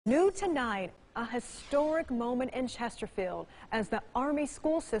New tonight, a historic moment in Chesterfield as the Army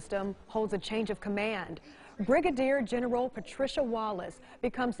school system holds a change of command. Brigadier General Patricia Wallace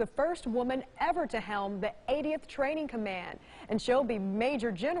becomes the first woman ever to helm the 80th Training Command, and she'll be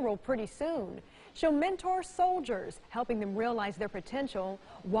Major General pretty soon. She'll mentor soldiers, helping them realize their potential.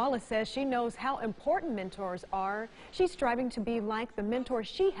 Wallace says she knows how important mentors are. She's striving to be like the mentor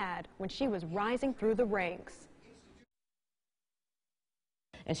she had when she was rising through the ranks.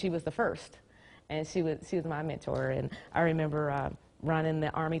 And she was the first, and she was my mentor. And I remember running the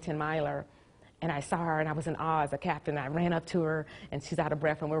Army 10-miler, and I saw her, and I was in awe as a captain. I ran up to her, and she's out of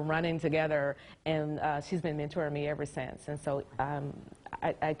breath, and we're running together, and she's been mentoring me ever since. And so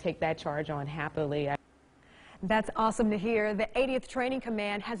I take that charge on happily. That's awesome to hear. The 80th Training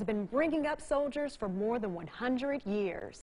Command has been bringing up soldiers for more than 100 years.